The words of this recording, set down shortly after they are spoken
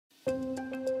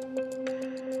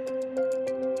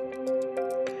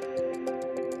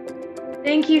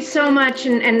Thank you so much,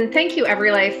 and thank you,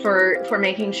 EveryLife, for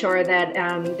making sure that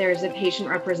there's a patient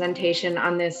representation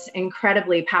on this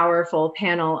incredibly powerful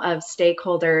panel of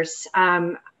stakeholders.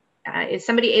 Is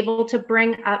somebody able to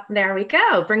bring up, there we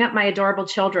go, bring up my adorable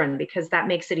children, because that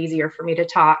makes it easier for me to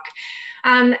talk.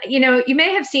 You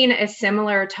may have seen a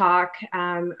similar talk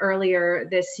earlier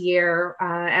this year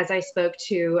as I spoke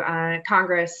to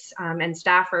Congress and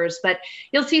staffers, but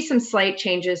you'll see some slight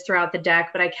changes throughout the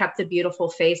deck, but I kept the beautiful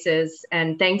faces,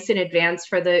 and thanks in advance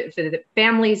for the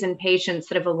families and patients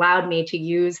that have allowed me to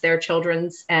use their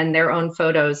children's and their own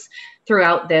photos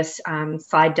throughout this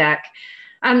slide deck.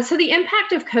 So the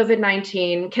impact of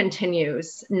COVID-19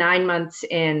 continues 9 months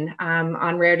in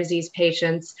on rare disease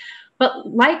patients. But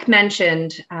like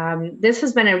mentioned, this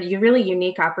has been a really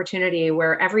unique opportunity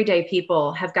where everyday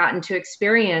people have gotten to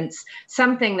experience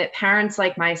something that parents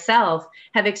like myself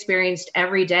have experienced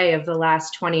every day of the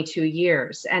last 22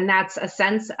 years. And that's a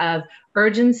sense of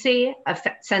urgency, a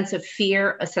sense of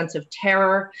fear, a sense of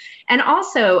terror, and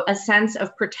also a sense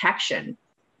of protection.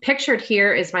 Pictured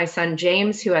here is my son,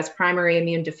 James, who has primary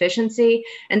immune deficiency.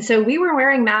 And so we were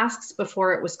wearing masks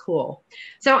before it was cool.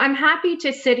 So I'm happy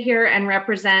to sit here and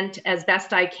represent as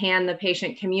best I can the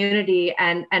patient community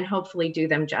and hopefully do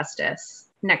them justice.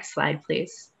 Next slide,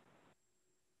 please.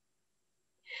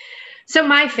 So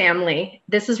my family,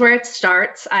 this is where it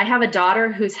starts. I have a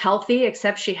daughter who's healthy,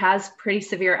 except she has pretty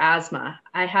severe asthma.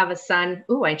 I have a son.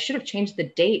 Ooh, I should have changed the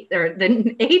date or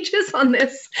the ages on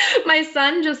this. My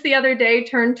son just the other day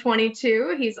turned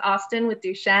 22. He's Austin with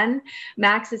Duchenne.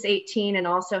 Max is 18 and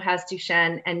also has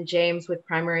Duchenne, and James with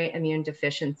primary immune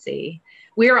deficiency.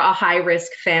 We are a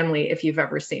high-risk family if you've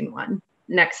ever seen one.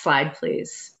 Next slide,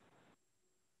 please.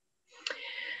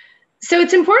 So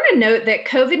it's important to note that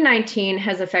COVID-19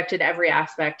 has affected every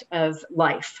aspect of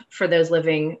life for those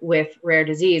living with rare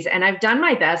disease. And I've done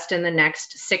my best in the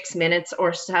next 6 minutes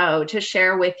or so to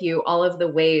share with you all of the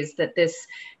ways that this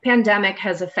pandemic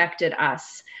has affected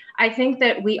us. I think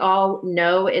that we all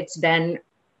know it's been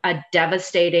a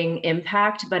devastating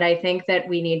impact, but I think that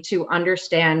we need to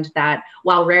understand that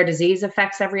while rare disease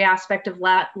affects every aspect of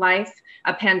life,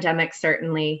 a pandemic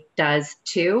certainly does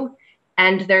too.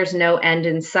 And there's no end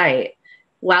in sight.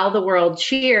 While the world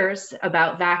cheers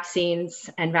about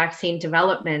vaccines and vaccine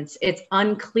developments, it's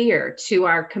unclear to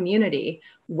our community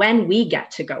when we get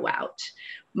to go out.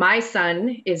 My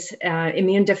son is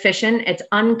immune deficient. It's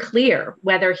unclear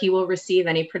whether he will receive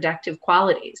any protective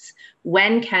qualities.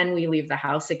 When can we leave the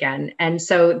house again? And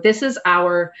so this is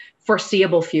our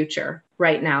foreseeable future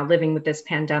right now, living with this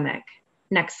pandemic.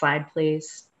 Next slide,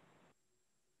 please.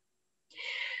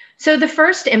 So the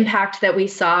first impact that we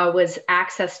saw was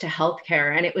access to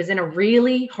healthcare, and it was in a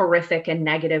really horrific and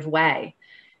negative way.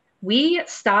 We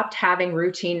stopped having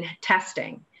routine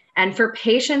testing. And for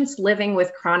patients living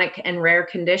with chronic and rare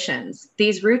conditions,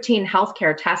 these routine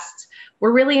healthcare tests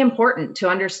were really important to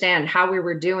understand how we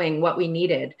were doing, what we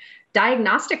needed.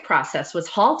 Diagnostic process was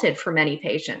halted for many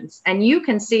patients. And you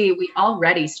can see we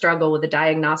already struggle with the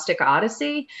diagnostic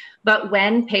odyssey, but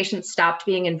when patients stopped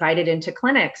being invited into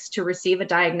clinics to receive a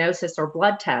diagnosis or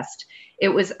blood test, it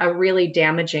was a really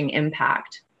damaging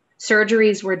impact.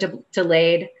 Surgeries were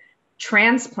delayed,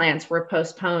 transplants were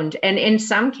postponed, and in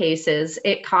some cases,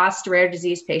 it cost rare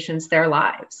disease patients their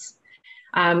lives.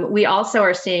 We also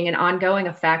are seeing an ongoing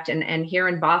effect, and here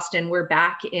in Boston, we're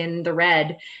back in the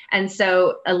red. And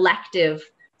so elective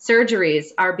surgeries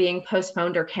are being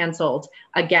postponed or canceled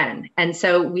again. And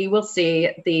so we will see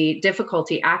the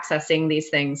difficulty accessing these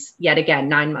things yet again,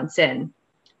 9 months in.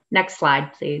 Next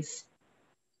slide, please.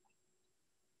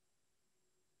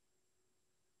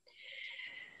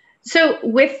 So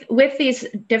with these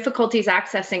difficulties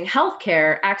accessing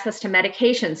healthcare, access to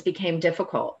medications became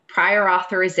difficult. Prior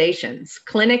authorizations,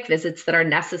 clinic visits that are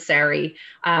necessary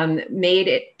made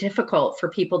it difficult for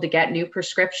people to get new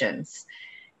prescriptions.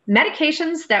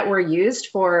 Medications that were used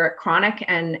for chronic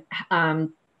and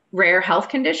rare health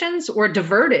conditions were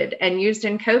diverted and used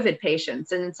in COVID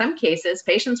patients. And in some cases,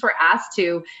 patients were asked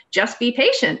to just be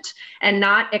patient and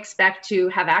not expect to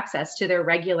have access to their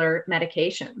regular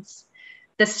medications.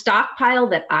 The stockpile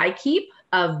that I keep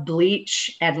of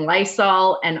bleach and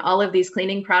Lysol and all of these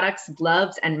cleaning products,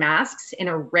 gloves and masks in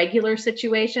a regular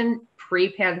situation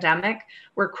pre-pandemic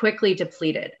were quickly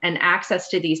depleted, and access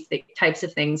to these types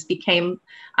of things became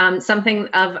something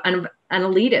of an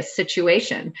elitist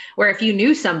situation where if you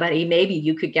knew somebody, maybe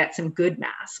you could get some good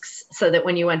masks so that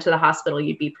when you went to the hospital,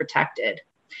 you'd be protected.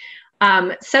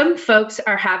 Some folks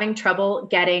are having trouble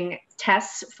getting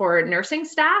tests for nursing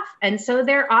staff. And so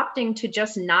they're opting to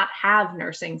just not have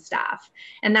nursing staff.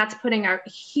 And that's putting a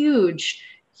huge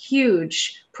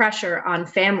pressure on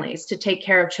families to take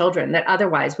care of children that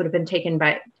otherwise would have been taken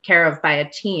care of by a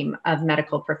team of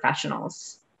medical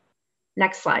professionals.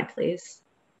 Next slide, please.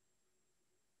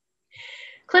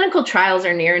 Clinical trials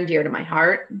are near and dear to my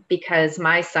heart because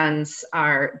my sons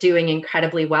are doing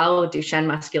incredibly well with Duchenne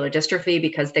muscular dystrophy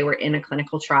because they were in a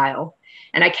clinical trial.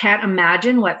 And I can't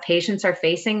imagine what patients are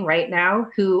facing right now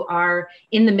who are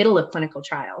in the middle of clinical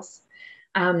trials.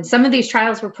 Some of these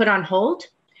trials were put on hold,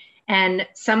 and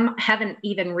some haven't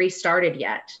even restarted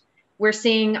yet. We're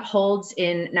seeing holds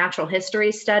in natural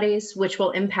history studies, which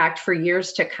will impact for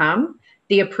years to come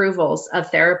the approvals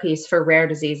of therapies for rare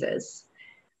diseases.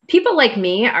 People like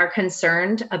me are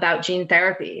concerned about gene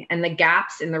therapy and the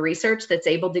gaps in the research that's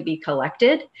able to be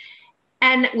collected.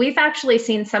 And we've actually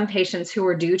seen some patients who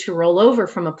were due to roll over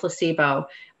from a placebo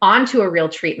onto a real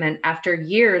treatment after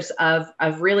years of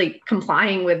really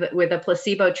complying with a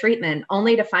placebo treatment,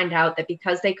 only to find out that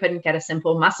because they couldn't get a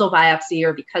simple muscle biopsy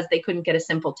or because they couldn't get a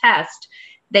simple test,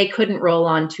 they couldn't roll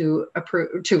on to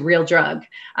real drug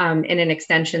in an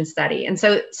extension study. And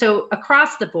so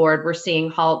across the board, we're seeing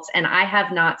halts, and I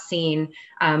have not seen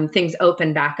things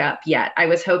open back up yet. I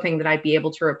was hoping that I'd be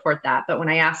able to report that, but when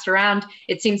I asked around,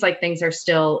 it seems like things are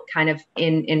still kind of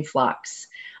in flux.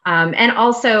 And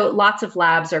also lots of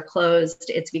labs are closed.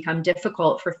 It's become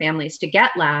difficult for families to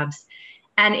get labs.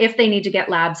 And if they need to get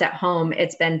labs at home,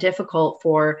 it's been difficult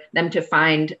for them to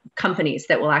find companies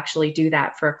that will actually do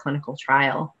that for a clinical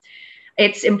trial.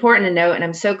 It's important to note, and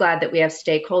I'm so glad that we have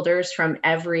stakeholders from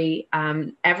every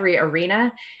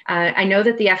arena. I know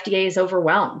that the FDA is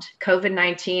overwhelmed.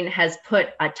 COVID-19 has put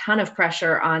a ton of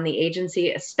pressure on the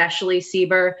agency, especially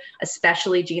CBER,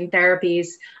 especially gene therapies.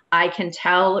 I can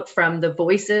tell from the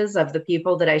voices of the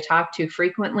people that I talk to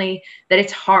frequently that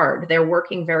it's hard. They're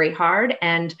working very hard,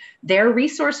 and their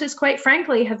resources, quite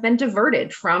frankly, have been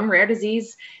diverted from rare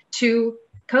disease to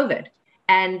COVID.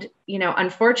 And,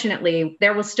 unfortunately,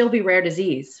 there will still be rare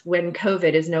disease when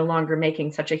COVID is no longer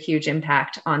making such a huge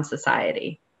impact on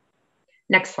society.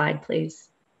 Next slide, please.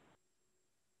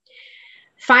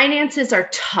 Finances are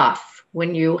tough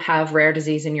when you have rare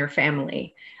disease in your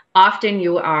family. Often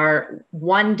you are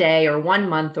one day or 1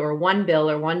 month or one bill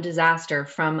or one disaster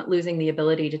from losing the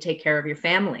ability to take care of your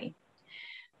family.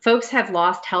 Folks have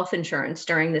lost health insurance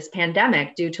during this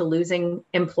pandemic due to losing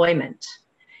employment.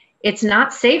 It's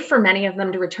not safe for many of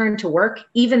them to return to work,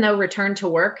 even though return to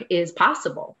work is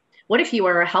possible. What if you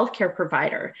are a healthcare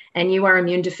provider and you are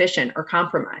immune deficient or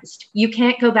compromised? You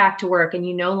can't go back to work and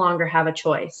you no longer have a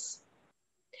choice.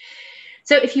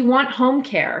 So if you want home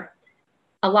care,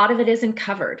 a lot of it isn't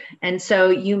covered. And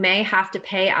so you may have to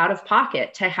pay out of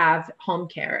pocket to have home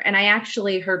care. And I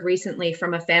actually heard recently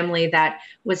from a family that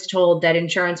was told that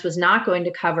insurance was not going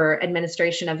to cover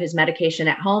administration of his medication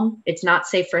at home. It's not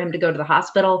safe for him to go to the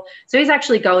hospital. So he's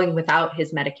actually going without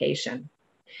his medication.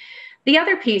 The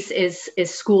other piece is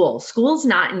school. School's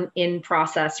not in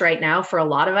process right now for a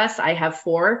lot of us. I have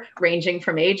 4 ranging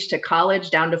from age to college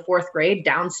down to 4th grade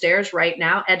downstairs right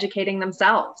now educating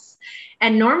themselves.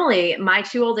 And normally my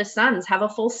 2 oldest sons have a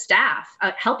full staff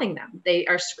helping them. They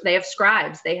have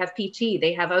scribes, they have PT,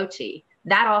 they have OT.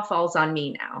 That all falls on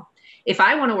me now. If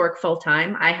I want to work full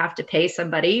time, I have to pay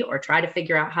somebody or try to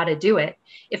figure out how to do it.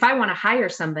 If I want to hire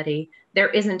somebody, there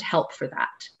isn't help for that.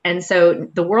 And so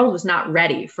the world was not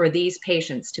ready for these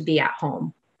patients to be at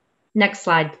home. Next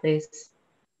slide, please.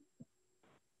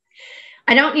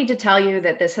 I don't need to tell you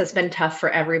that this has been tough for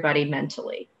everybody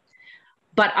mentally,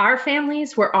 but our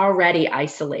families were already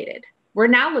isolated. We're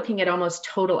now looking at almost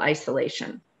total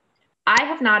isolation. I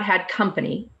have not had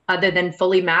company other than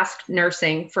fully masked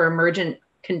nursing for emergent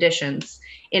conditions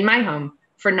in my home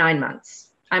for 9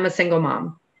 months. I'm a single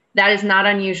mom. That is not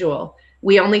unusual.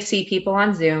 We only see people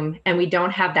on Zoom and we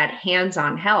don't have that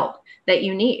hands-on help that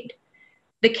you need.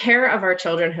 The care of our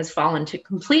children has fallen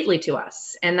completely to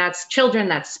us. And that's children,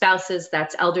 that's spouses,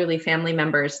 that's elderly family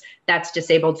members, that's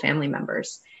disabled family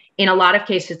members. In a lot of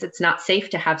cases, it's not safe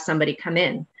to have somebody come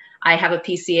in. I have a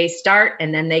PCA start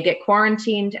and then they get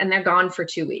quarantined and they're gone for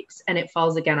 2 weeks and it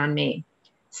falls again on me.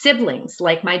 Siblings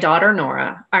like my daughter,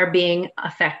 Nora, are being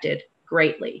affected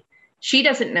greatly. She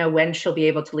doesn't know when she'll be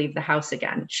able to leave the house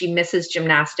again. She misses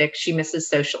gymnastics, she misses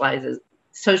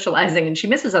socializing, and she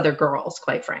misses other girls,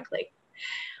 quite frankly.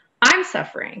 I'm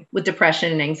suffering with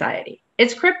depression and anxiety.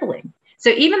 It's crippling. So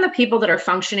even the people that are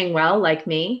functioning well, like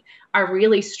me, are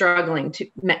really struggling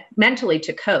mentally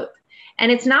to cope.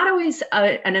 And it's not always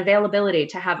an availability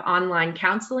to have online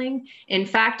counseling. In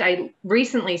fact, I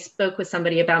recently spoke with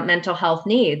somebody about mental health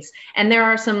needs, and there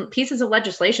are some pieces of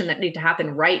legislation that need to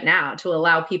happen right now to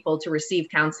allow people to receive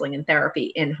counseling and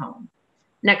therapy in home.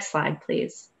 Next slide,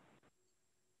 please.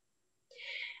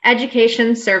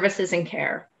 Education, services, and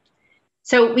care.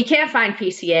 So we can't find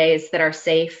PCAs that are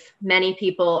safe. Many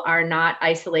people are not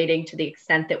isolating to the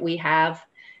extent that we have.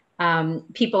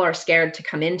 People are scared to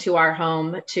come into our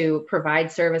home to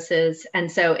provide services.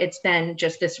 And so it's been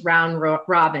just this round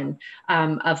robin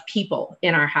of people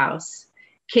in our house.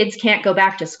 Kids can't go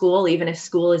back to school, even if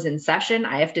school is in session.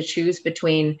 I have to choose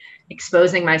between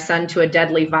exposing my son to a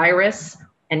deadly virus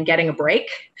and getting a break.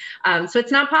 So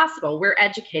it's not possible. We're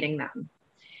educating them.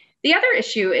 The other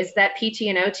issue is that PT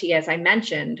and OT, as I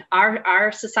mentioned,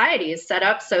 our society is set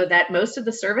up so that most of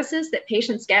the services that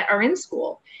patients get are in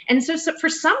school. And so for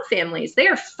some families, they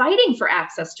are fighting for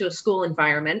access to a school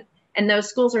environment, and those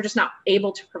schools are just not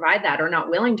able to provide that or not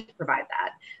willing to provide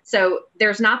that. So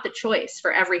there's not the choice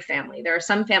for every family. There are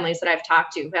some families that I've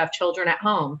talked to who have children at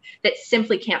home that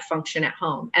simply can't function at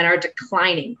home and are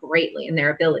declining greatly in their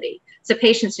ability. So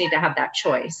patients need to have that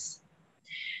choice.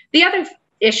 The other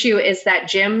issue is that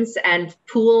gyms and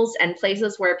pools and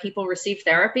places where people receive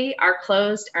therapy are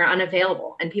closed or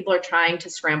unavailable, and people are trying to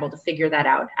scramble to figure that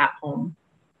out at home.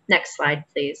 Next slide,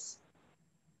 please.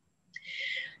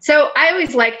 So I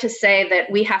always like to say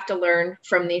that we have to learn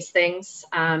from these things.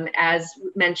 As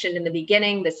mentioned in the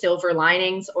beginning, the silver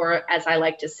linings, or as I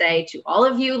like to say to all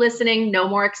of you listening, no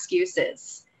more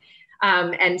excuses.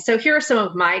 And so here are some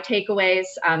of my takeaways.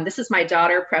 This is my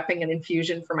daughter prepping an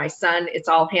infusion for my son. It's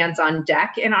all hands on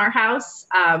deck in our house.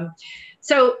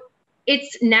 So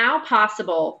it's now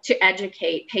possible to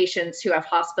educate patients who have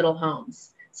hospital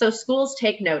homes. So schools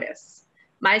take notice.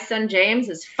 My son James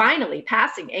is finally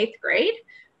passing 8th grade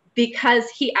because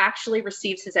he actually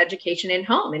receives his education in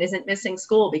home and isn't missing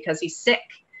school because he's sick.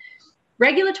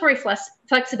 Regulatory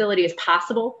flexibility is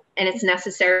possible, and it's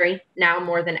necessary now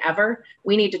more than ever.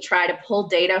 We need to try to pull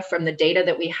data from the data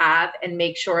that we have and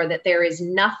make sure that there is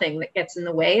nothing that gets in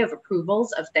the way of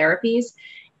approvals of therapies,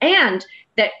 and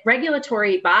that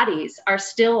regulatory bodies are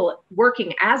still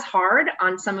working as hard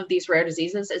on some of these rare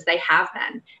diseases as they have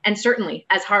been, and certainly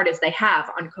as hard as they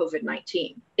have on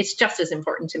COVID-19. It's just as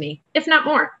important to me, if not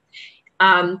more.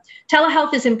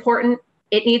 Telehealth is important.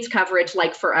 It needs coverage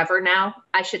like forever now.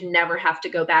 I should never have to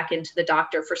go back into the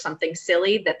doctor for something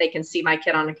silly that they can see my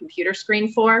kid on a computer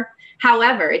screen for.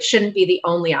 However, it shouldn't be the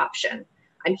only option.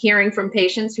 I'm hearing from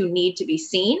patients who need to be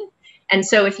seen. And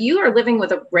so if you are living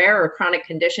with a rare or chronic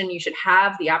condition, you should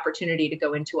have the opportunity to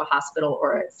go into a hospital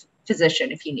or a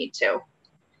physician if you need to.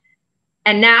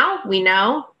 And now we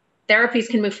know therapies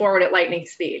can move forward at lightning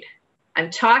speed. I'm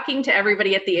talking to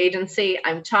everybody at the agency.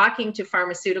 I'm talking to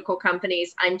pharmaceutical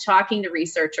companies. I'm talking to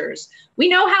researchers. We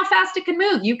know how fast it can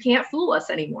move. You can't fool us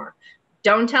anymore.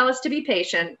 Don't tell us to be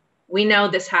patient. We know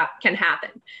this can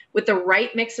happen with the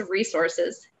right mix of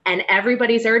resources and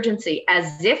everybody's urgency,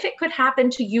 as if it could happen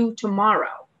to you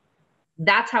tomorrow.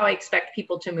 That's how I expect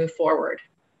people to move forward.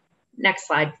 Next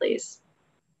slide, please.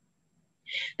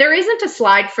 There isn't a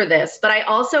slide for this, but I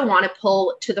also want to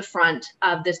pull to the front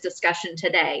of this discussion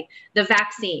today, the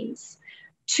vaccines.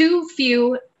 Too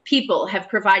few people have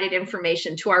provided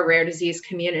information to our rare disease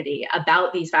community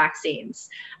about these vaccines,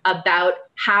 about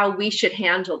how we should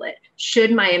handle it.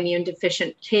 Should my immune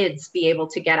deficient kids be able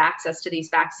to get access to these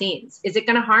vaccines? Is it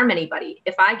going to harm anybody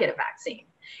if I get a vaccine?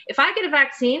 If I get a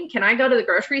vaccine, can I go to the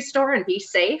grocery store and be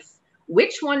safe?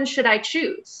 Which one should I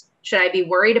choose? Should I be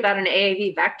worried about an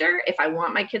AAV vector if I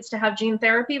want my kids to have gene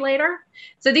therapy later?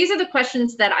 So these are the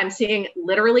questions that I'm seeing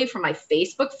literally from my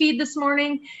Facebook feed this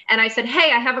morning. And I said,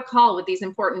 hey, I have a call with these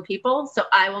important people, so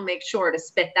I will make sure to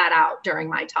spit that out during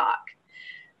my talk.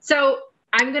 So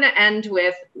I'm going to end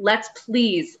with, let's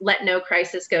please let no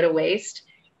crisis go to waste.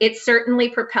 It certainly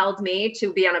propelled me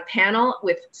to be on a panel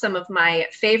with some of my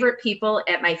favorite people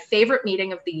at my favorite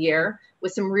meeting of the year,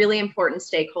 with some really important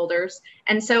stakeholders.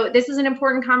 And so this is an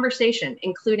important conversation,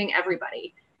 including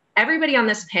everybody. Everybody on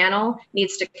this panel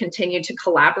needs to continue to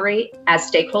collaborate as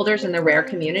stakeholders in the rare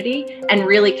community and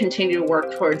really continue to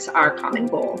work towards our common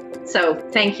goal. So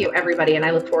thank you, everybody, and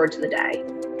I look forward to the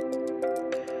day.